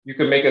you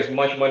could make as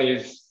much money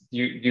as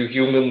you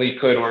humanly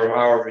could, or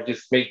however,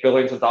 just make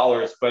billions of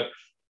dollars. But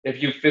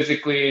if you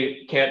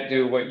physically can't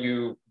do what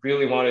you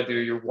really want to do,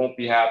 you won't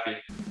be happy.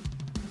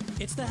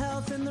 It's the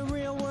Health in the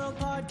Real World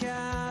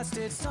podcast.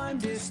 It's time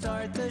to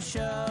start the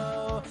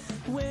show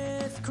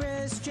with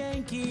Chris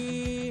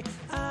Jenke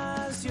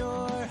as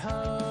your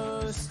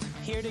host.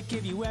 Here to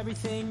give you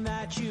everything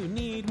that you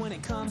need when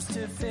it comes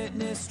to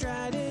fitness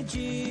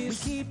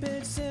strategies. We keep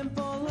it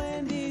simple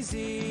and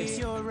easy. It's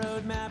your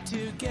roadmap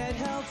to get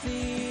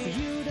healthy.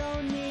 You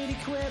don't need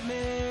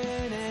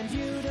equipment and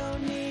you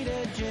don't need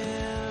a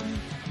gym.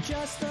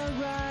 Just the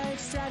right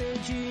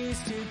strategies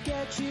to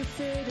get you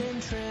fit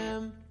and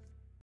trim.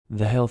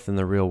 The Health in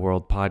the Real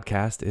World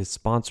podcast is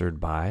sponsored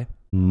by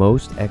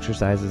most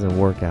exercises and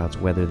workouts,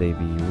 whether they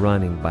be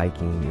running,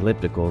 biking,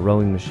 elliptical,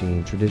 rowing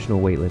machine, traditional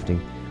weightlifting,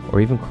 or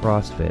even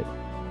CrossFit,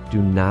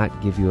 do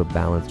not give you a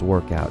balanced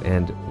workout.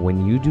 And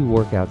when you do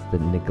workouts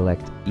that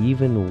neglect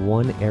even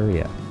one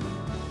area,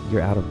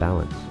 you're out of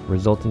balance,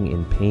 resulting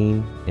in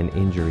pain and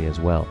injury as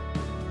well.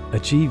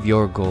 Achieve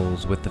your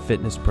goals with the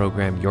fitness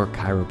program your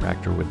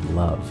chiropractor would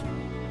love.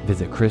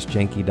 Visit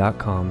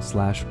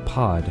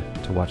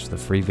chrisjenke.com/pod to watch the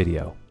free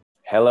video.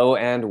 Hello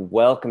and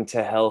welcome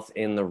to Health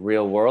in the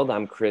Real World.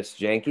 I'm Chris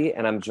Jenke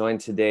and I'm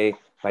joined today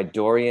by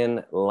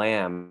Dorian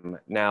Lamb.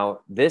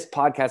 Now, this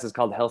podcast is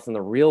called Health in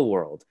the Real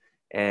World,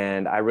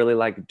 and I really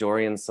like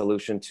Dorian's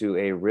solution to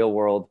a real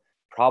world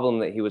problem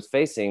that he was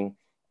facing,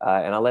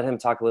 and I'll let him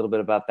talk a little bit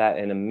about that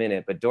in a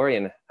minute. But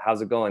Dorian,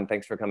 how's it going?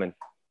 Thanks for coming.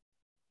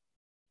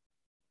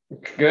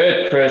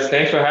 Good, Chris.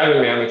 Thanks for having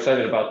me. I'm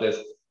excited about this.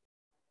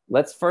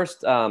 Let's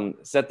first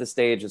set the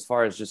stage as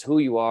far as just who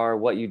you are,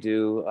 what you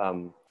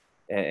do,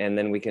 and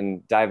then we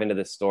can dive into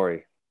this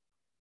story.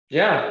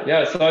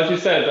 Yeah. So as you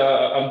said,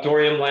 I'm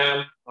Dorian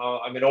Lamb.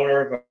 I'm an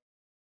owner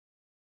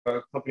of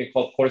a company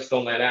called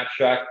Cornerstone Land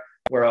Abstract.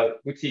 We're a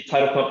boutique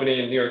title company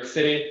in New York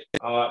City,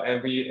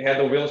 and we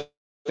handle real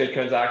estate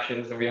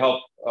transactions, and we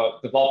help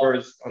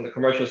developers on the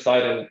commercial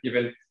side and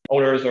even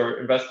owners or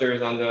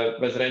investors on the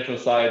residential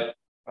side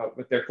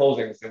with their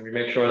closings. And we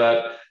make sure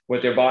that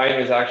what they're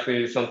buying is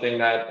actually something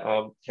that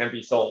can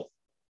be sold.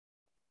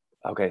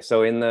 Okay,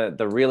 so in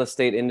the real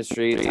estate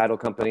industry, title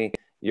company,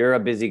 you're a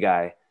busy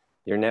guy.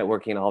 You're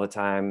networking all the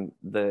time.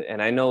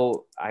 And I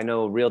know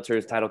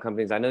realtors, title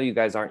companies, I know you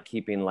guys aren't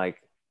keeping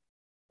like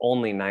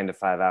only 9 to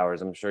 5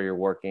 hours. I'm sure you're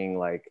working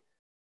like,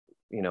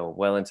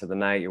 well into the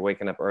night. You're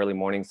waking up early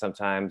morning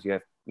sometimes. You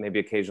have maybe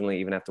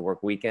occasionally even have to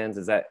work weekends.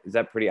 Is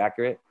that pretty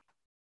accurate?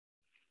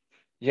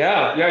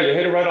 Yeah, you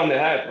hit it right on the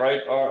head,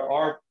 right?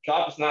 Our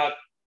job is not,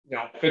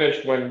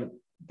 finished when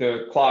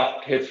the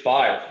clock hits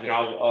 5.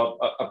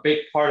 A big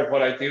part of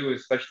what I do,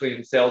 especially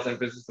in sales and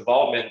business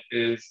development,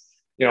 is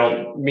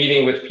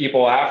meeting with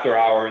people after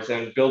hours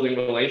and building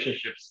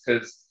relationships.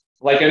 Because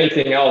like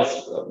anything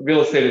else,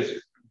 real estate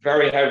is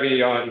very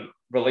heavy on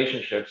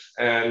relationships,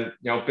 and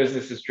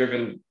business is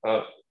driven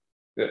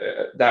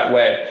that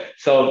way.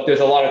 So there's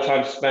a lot of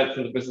time spent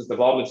from the business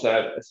development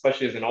side,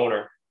 especially as an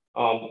owner,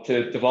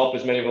 to develop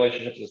as many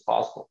relationships as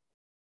possible.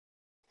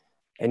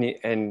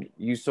 And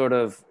you sort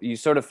of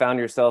found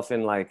yourself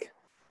in like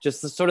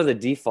just the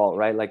default,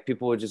 right? Like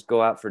people would just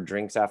go out for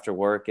drinks after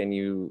work, and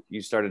you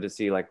started to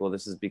see like, well,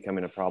 this is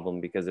becoming a problem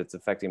because it's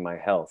affecting my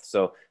health.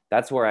 So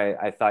that's where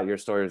I thought your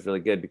story was really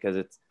good, because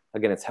it's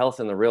health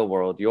in the real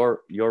world.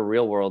 Your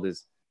real world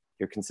is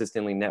you're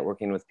consistently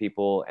networking with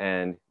people,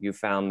 and you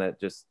found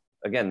that just,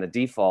 again, the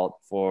default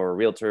for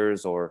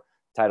realtors or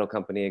title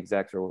company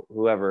execs or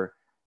whoever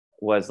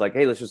was like,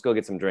 hey, let's just go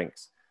get some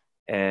drinks.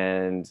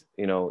 And,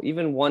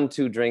 even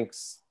 1-2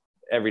 drinks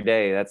every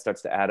day, that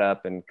starts to add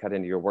up and cut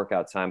into your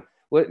workout time.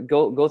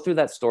 Go through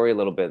that story a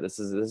little bit. This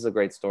is a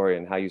great story,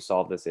 and how you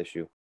solve this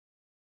issue.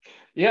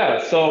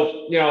 Yeah.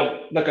 So,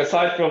 like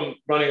aside from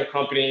running a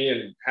company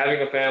and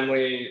having a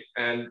family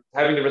and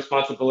having the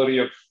responsibility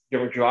of,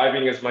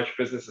 driving as much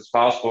business as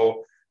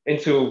possible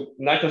into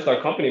not just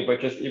our company, but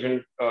just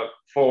even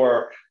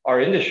for our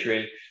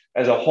industry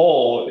as a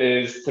whole,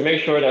 is to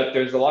make sure that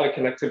there's a lot of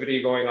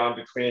connectivity going on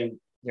between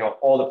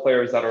all the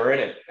players that are in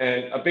it.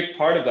 And a big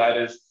part of that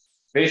is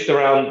based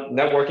around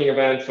networking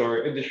events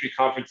or industry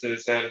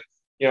conferences. And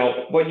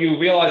what you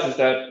realize is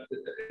that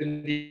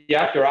in the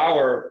after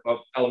hour of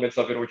elements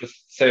of it, or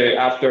just say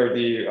after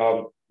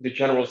the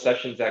general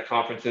sessions at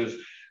conferences,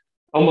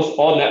 almost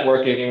all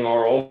networking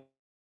or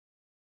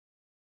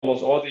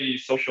almost all the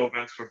social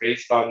events were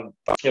based on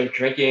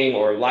drinking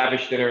or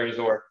lavish dinners,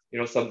 or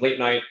some late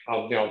night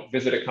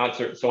visit a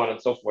concert and so on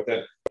and so forth.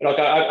 And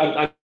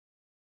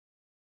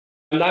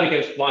I'm not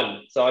against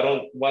fun, so I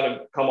don't want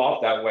to come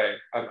off that way.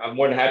 I'm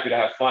more than happy to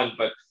have fun,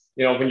 but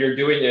when you're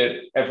doing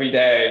it every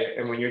day,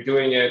 and when you're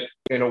doing it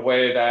in a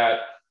way that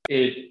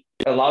it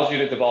allows you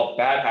to develop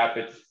bad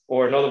habits,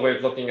 or another way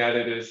of looking at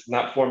it is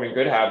not forming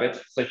good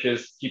habits, such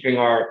as keeping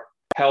our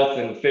health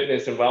and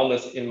fitness and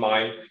wellness in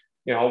mind,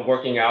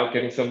 working out,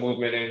 getting some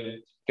movement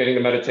in, getting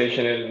the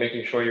meditation in,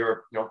 making sure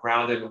you're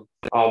grounded,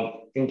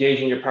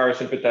 engaging your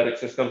parasympathetic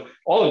system.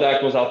 All of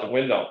that goes out the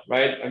window,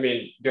 right? I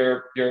mean,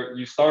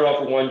 you start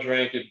off with 1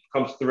 drink, it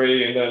becomes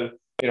 3, and then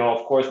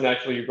of course,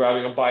 naturally you're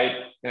grabbing a bite,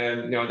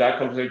 and that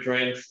comes with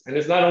drinks. And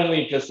it's not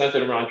only just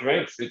centered around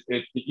drinks.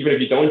 Even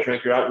if you don't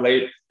drink, you're out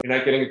late, you're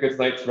not getting a good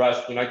night's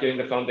rest, you're not getting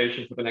the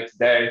foundation for the next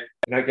day,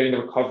 you're not getting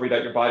the recovery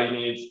that your body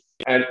needs,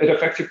 and it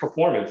affects your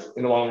performance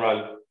in the long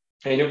run.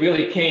 And it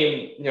really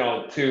came,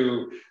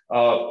 to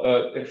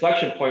an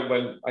inflection point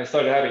when I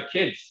started having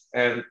kids,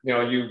 and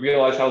you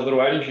realize how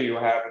little energy you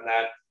have, and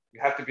that you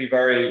have to be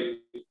very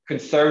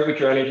conserved with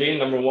your energy.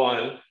 Number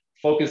one,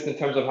 focused in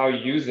terms of how you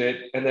use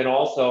it, and then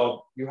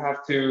also you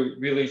have to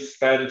really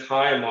spend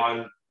time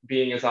on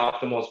being as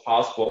optimal as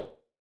possible,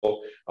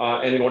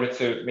 and in order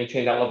to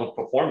maintain that level of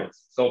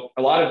performance. So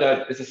a lot of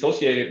that is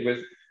associated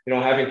with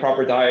having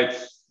proper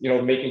diets,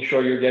 making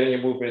sure you're getting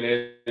your movement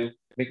in,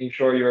 making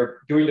sure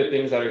you're doing the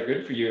things that are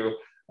good for you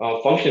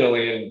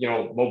functionally,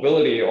 and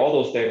mobility,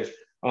 all those things.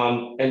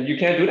 And you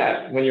can't do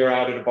that when you're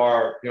out at a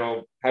bar,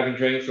 having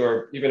drinks,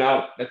 or even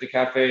out at the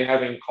cafe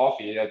having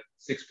coffee at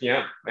 6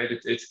 p.m. Right?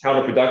 It's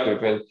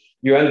counterproductive, and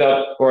you end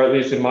up, or at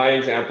least in my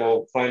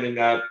example, finding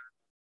that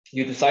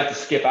you decide to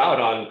skip out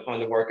on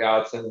the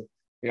workouts, and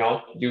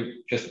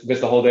you just miss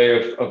the whole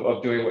day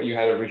of doing what you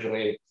had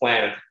originally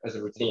planned as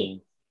a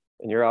routine.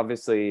 And you're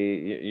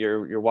obviously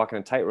you're walking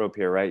a tightrope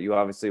here, right? You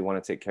obviously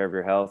want to take care of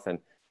your health,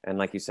 and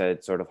like you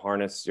said, sort of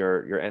harness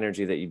your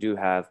energy that you do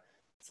have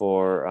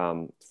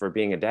for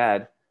being a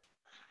dad,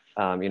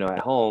 at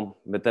home.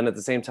 But then at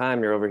the same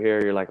time, you're over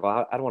here, you're like,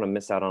 well, I don't want to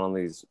miss out on all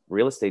these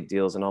real estate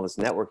deals and all this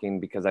networking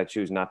because I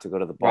choose not to go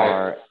to the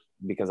bar, right,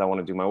 because I want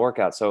to do my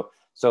workout.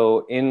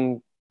 So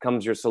in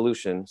comes your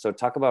solution. So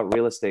talk about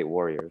real estate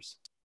warriors.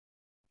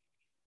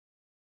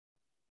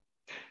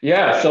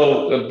 Yeah,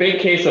 so a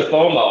big case of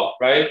FOMO,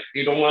 right?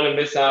 You don't want to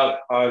miss out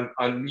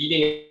on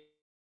meeting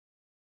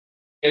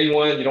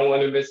anyone. You don't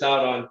want to miss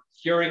out on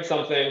hearing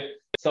something.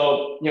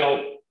 So,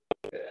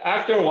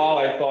 after a while,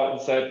 I thought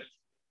and said,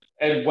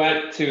 and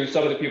went to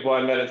some of the people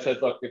I met and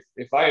said, look,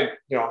 if I,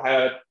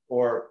 had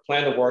or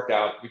planned a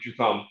workout, would you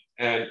come?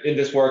 And in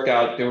this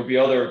workout, there would be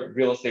other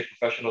real estate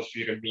professionals for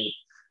you to meet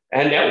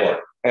and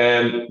network.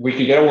 And we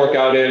could get a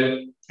workout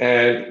in,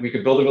 and we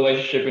could build a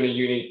relationship in a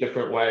unique,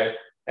 different way.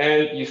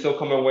 And you still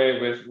come away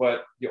with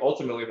what you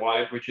ultimately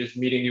wanted, which is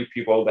meeting new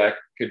people that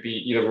could be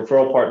either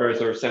referral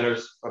partners or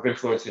centers of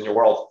influence in your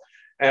world.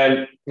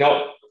 And,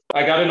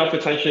 I got enough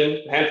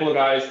attention, a handful of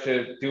guys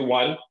to do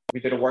one.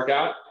 We did a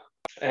workout,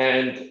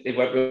 and it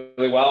went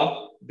really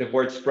well. The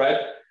word spread.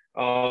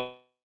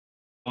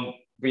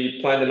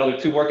 We planned another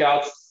 2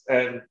 workouts,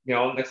 and,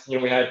 next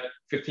thing we had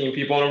 15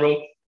 people in a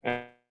room.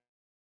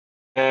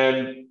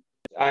 And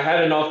I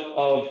had enough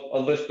of a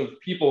list of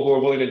people who were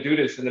willing to do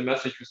this, and the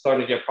message was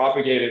starting to get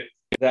propagated,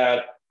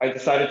 that I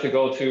decided to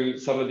go to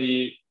some of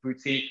the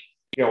boutique,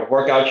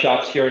 workout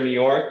shops here in New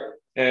York,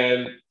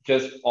 and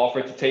just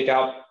offer to take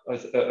out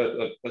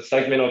a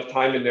segment of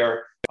time in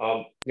their,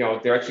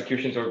 their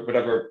executions or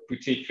whatever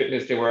boutique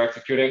fitness they were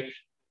executing.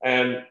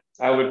 And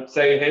I would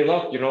say, hey,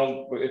 look,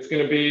 it's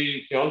going to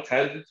be,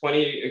 10,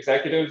 20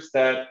 executives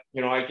that,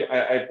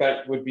 I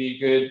bet would be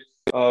good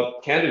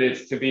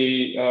candidates to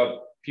be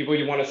people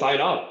you want to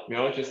sign up.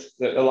 Just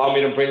allow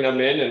me to bring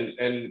them in,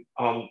 and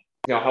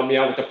help me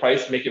out with the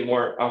price, make it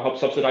more, I'll help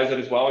subsidize it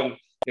as well,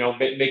 and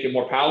make it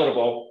more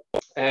palatable.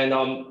 And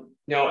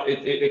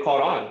it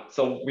caught on.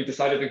 So we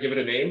decided to give it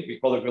a name. We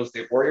called it Real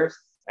Estate Warriors,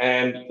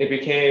 and it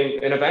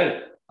became an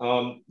event.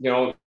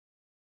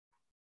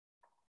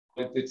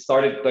 It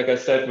started, like I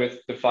said, with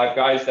the 5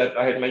 guys that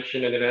I had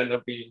mentioned, and it ended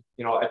up being,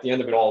 at the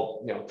end of it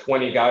all,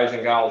 20 guys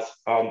and gals,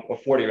 or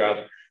 40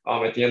 rather,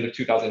 at the end of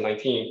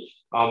 2019,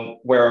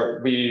 where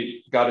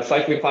we got a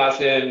cycling class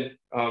in.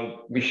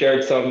 We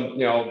shared some,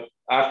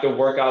 after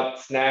workout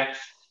snacks,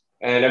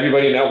 and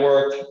everybody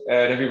networked,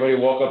 and everybody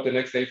woke up the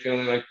next day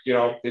feeling like,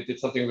 they did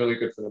something really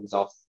good for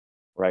themselves.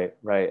 Right.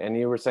 And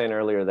you were saying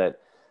earlier that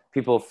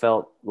people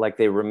felt like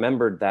they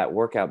remembered that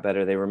workout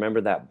better. They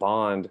remembered that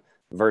bond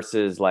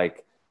versus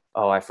like,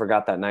 oh, I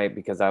forgot that night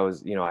because I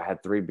was, I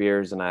had 3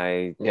 beers and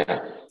I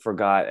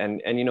forgot.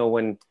 And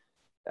when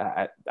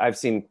I've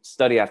seen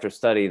study after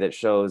study that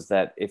shows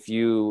that if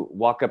you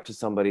walk up to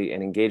somebody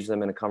and engage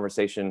them in a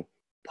conversation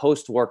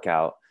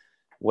post-workout,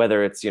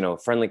 whether it's,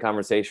 friendly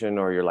conversation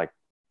or you're like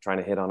trying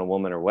to hit on a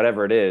woman or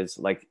whatever it is,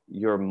 like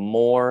you're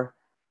more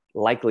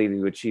likely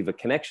to achieve a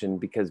connection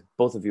because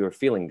both of you are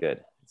feeling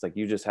good. It's like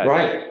you just had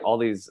all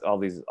this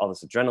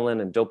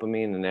adrenaline and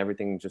dopamine and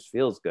everything just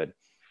feels good.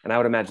 And I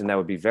would imagine that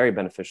would be very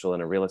beneficial in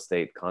a real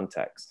estate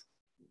context.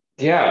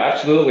 Yeah,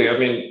 absolutely. I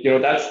mean,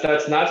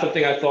 that's not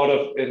something I thought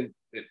of in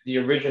the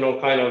original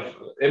kind of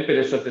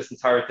impetus of this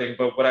entire thing.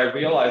 But what I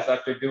realized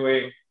after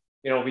doing,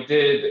 we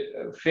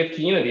did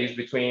 15 of these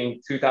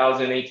between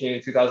 2018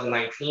 and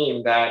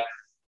 2019, that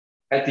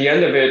at the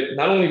end of it,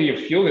 not only do you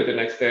feel good the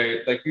next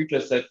day, like you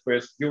just said,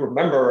 Chris, you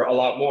remember a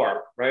lot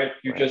more, right?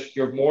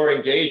 You're more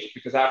engaged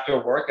because after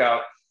a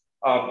workout,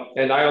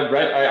 and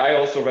I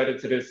also read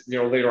into this,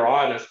 later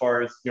on, as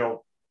far as,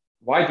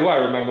 why do I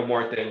remember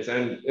more things?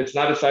 And it's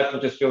not aside from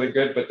just feeling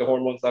good, but the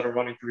hormones that are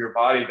running through your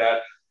body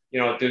that,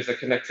 there's a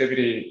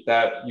connectivity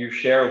that you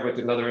share with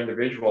another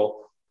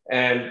individual.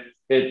 And,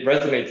 it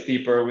resonates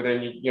deeper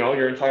within,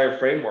 your entire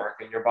framework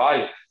and your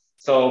body.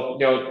 So,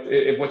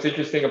 what's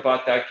interesting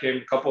about that came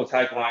a couple of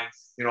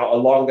taglines,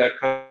 along that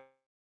kind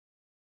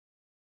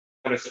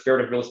of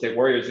spirit of real estate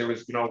warriors. It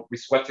was, we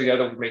sweat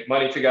together, we make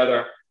money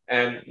together.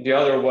 And the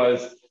other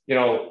was,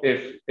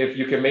 if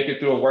you can make it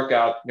through a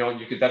workout,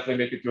 you could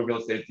definitely make it through a real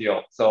estate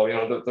deal. So,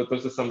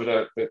 those are some of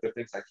the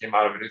things that came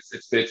out of it.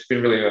 It's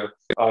been really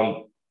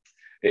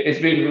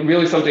it's been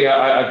really something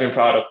I've been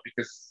proud of,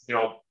 because,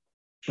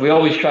 we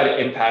always try to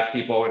impact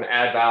people and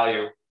add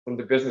value from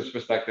the business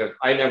perspective.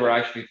 I never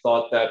actually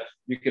thought that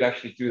you could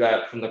actually do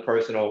that from the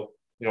personal,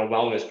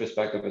 wellness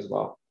perspective as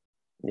well.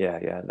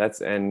 Yeah.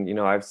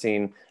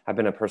 I've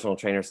been a personal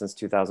trainer since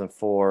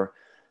 2004,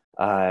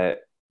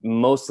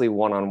 mostly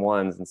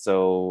one-on-ones. And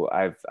so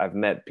I've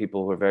met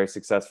people who are very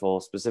successful,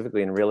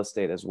 specifically in real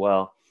estate as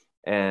well.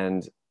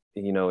 And,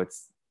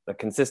 it's a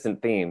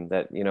consistent theme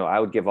that, I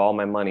would give all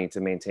my money to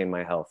maintain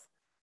my health.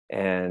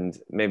 And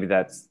maybe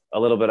that's a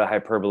little bit of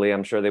hyperbole.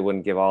 I'm sure they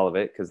wouldn't give all of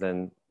it, because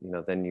then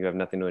you have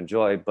nothing to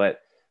enjoy. But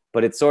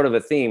it's sort of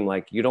a theme,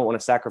 like you don't want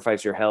to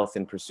sacrifice your health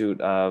in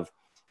pursuit of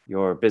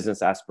your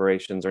business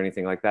aspirations or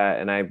anything like that.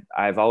 And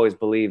I've always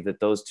believed that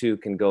those two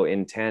can go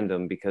in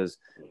tandem, because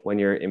when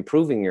you're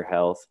improving your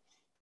health,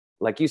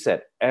 like you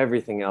said,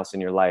 everything else in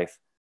your life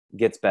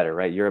gets better,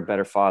 right? You're a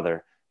better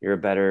father, you're a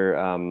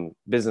better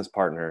business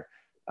partner,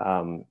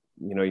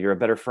 you're a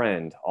better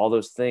friend. All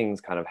those things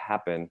kind of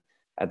happen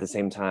at the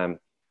same time.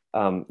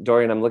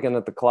 Dorian, I'm looking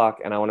at the clock,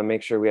 and I want to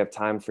make sure we have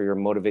time for your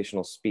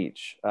motivational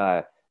speech.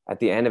 At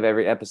the end of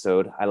every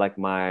episode, I like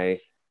my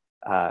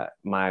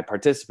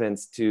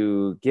participants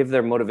to give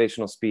their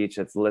motivational speech.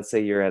 Let's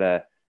say you're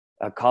at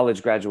a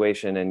college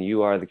graduation and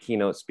you are the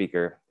keynote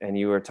speaker, and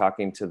you are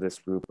talking to this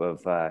group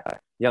of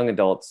young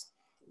adults,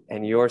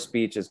 and your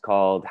speech is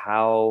called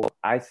 "How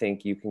I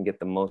Think You Can Get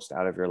the Most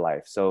Out of Your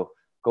Life." So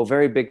go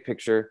very big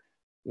picture,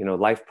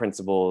 life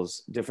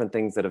principles, different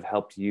things that have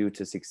helped you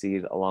to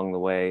succeed along the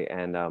way.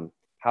 And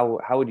how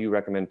would you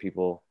recommend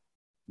people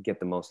get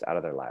the most out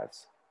of their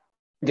lives?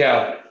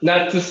 Yeah,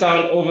 not to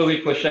sound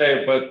overly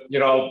cliche, but,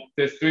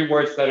 there's three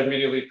words that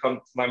immediately come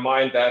to my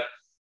mind that,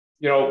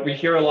 we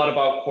hear a lot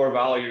about core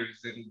values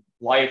in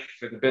life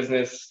and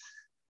business.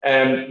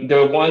 And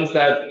the ones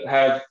that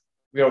have,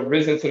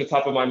 risen to the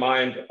top of my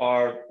mind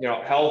are,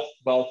 health,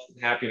 wealth, and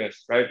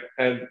happiness, right?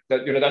 And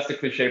that, that's the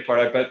cliche part.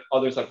 I bet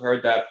others have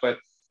heard that, but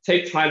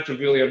take time to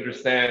really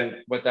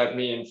understand what that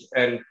means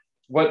and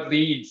what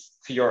leads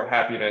to your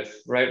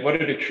happiness, right?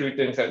 What are the true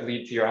things that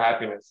lead to your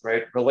happiness,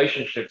 right?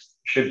 Relationships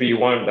should be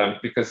one of them,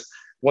 because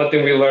one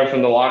thing we learned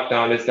from the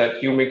lockdown is that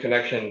human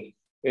connection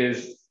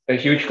is a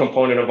huge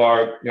component of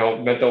our,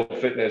 mental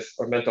fitness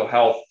or mental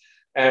health.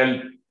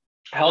 And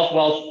health,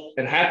 wealth,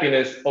 and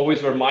happiness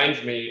always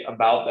reminds me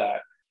about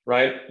that,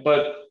 right?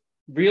 But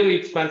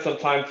really spend some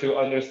time to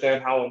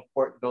understand how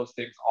important those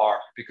things are,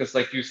 because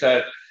like you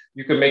said,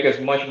 you can make as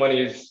much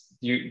money as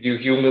you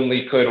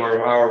humanly could, or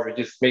however,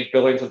 just make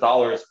billions of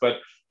dollars.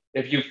 But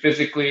if you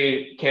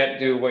physically can't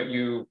do what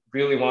you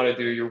really want to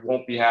do, you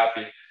won't be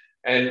happy.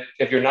 And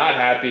if you're not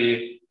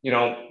happy,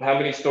 how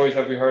many stories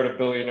have we heard of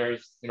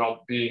billionaires,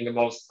 being the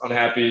most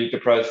unhappy,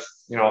 depressed,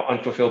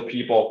 unfulfilled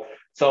people?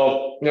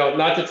 So,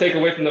 not to take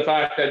away from the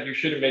fact that you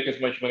shouldn't make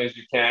as much money as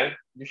you can,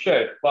 you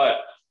should.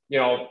 But,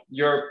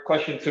 your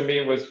question to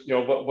me was,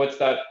 what's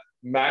that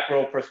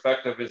macro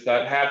perspective, is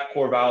that have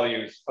core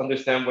values,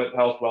 understand what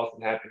health, wealth,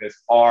 and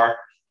happiness are,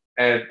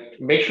 and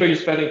make sure you're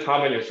spending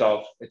time on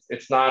yourself.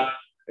 It's not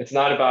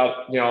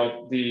about,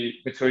 the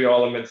material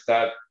elements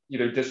that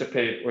either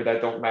dissipate or that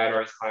don't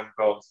matter as time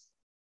goes.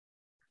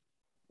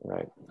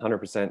 Right.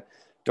 100%.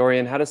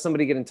 Dorian, how does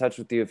somebody get in touch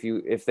with you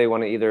if they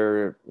want to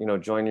either,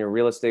 join your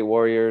real estate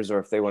warriors, or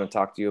if they want to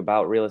talk to you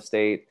about real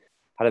estate?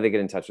 How do they get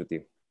in touch with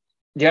you?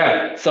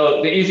 Yeah.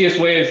 So the easiest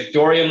way is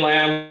Dorian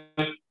Lamb,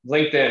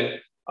 LinkedIn.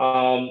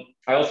 I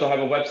also have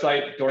a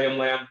website,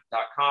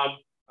 dorianlamb.com.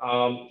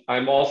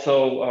 I'm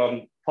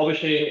also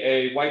publishing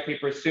a white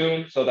paper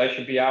soon, so that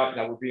should be out, and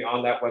that will be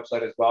on that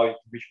website as well. You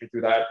can reach me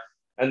through that.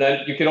 And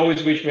then you can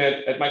always reach me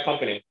at my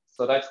company.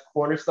 So that's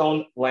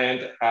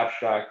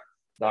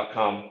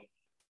cornerstonelandabstract.com.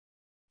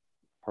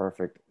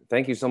 Perfect.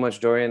 Thank you so much,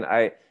 Dorian.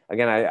 I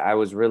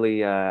was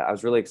really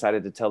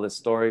excited to tell this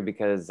story,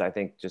 because I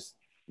think just,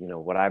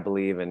 what I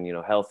believe in,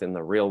 health in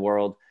the real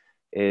world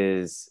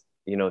is,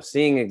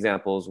 seeing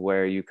examples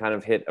where you kind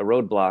of hit a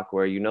roadblock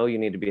where, you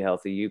need to be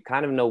healthy, you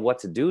kind of know what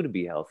to do to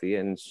be healthy.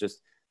 And it's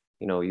just,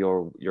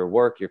 your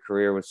work, your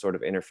career was sort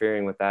of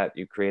interfering with that.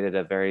 You created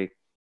a very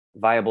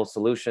viable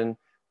solution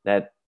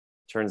that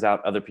turns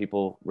out other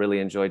people really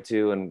enjoyed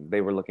too, and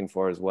they were looking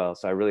for as well.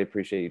 So I really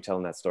appreciate you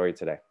telling that story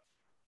today.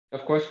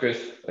 Of course,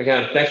 Chris.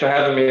 Again, thanks for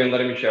having me and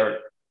letting me share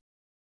it.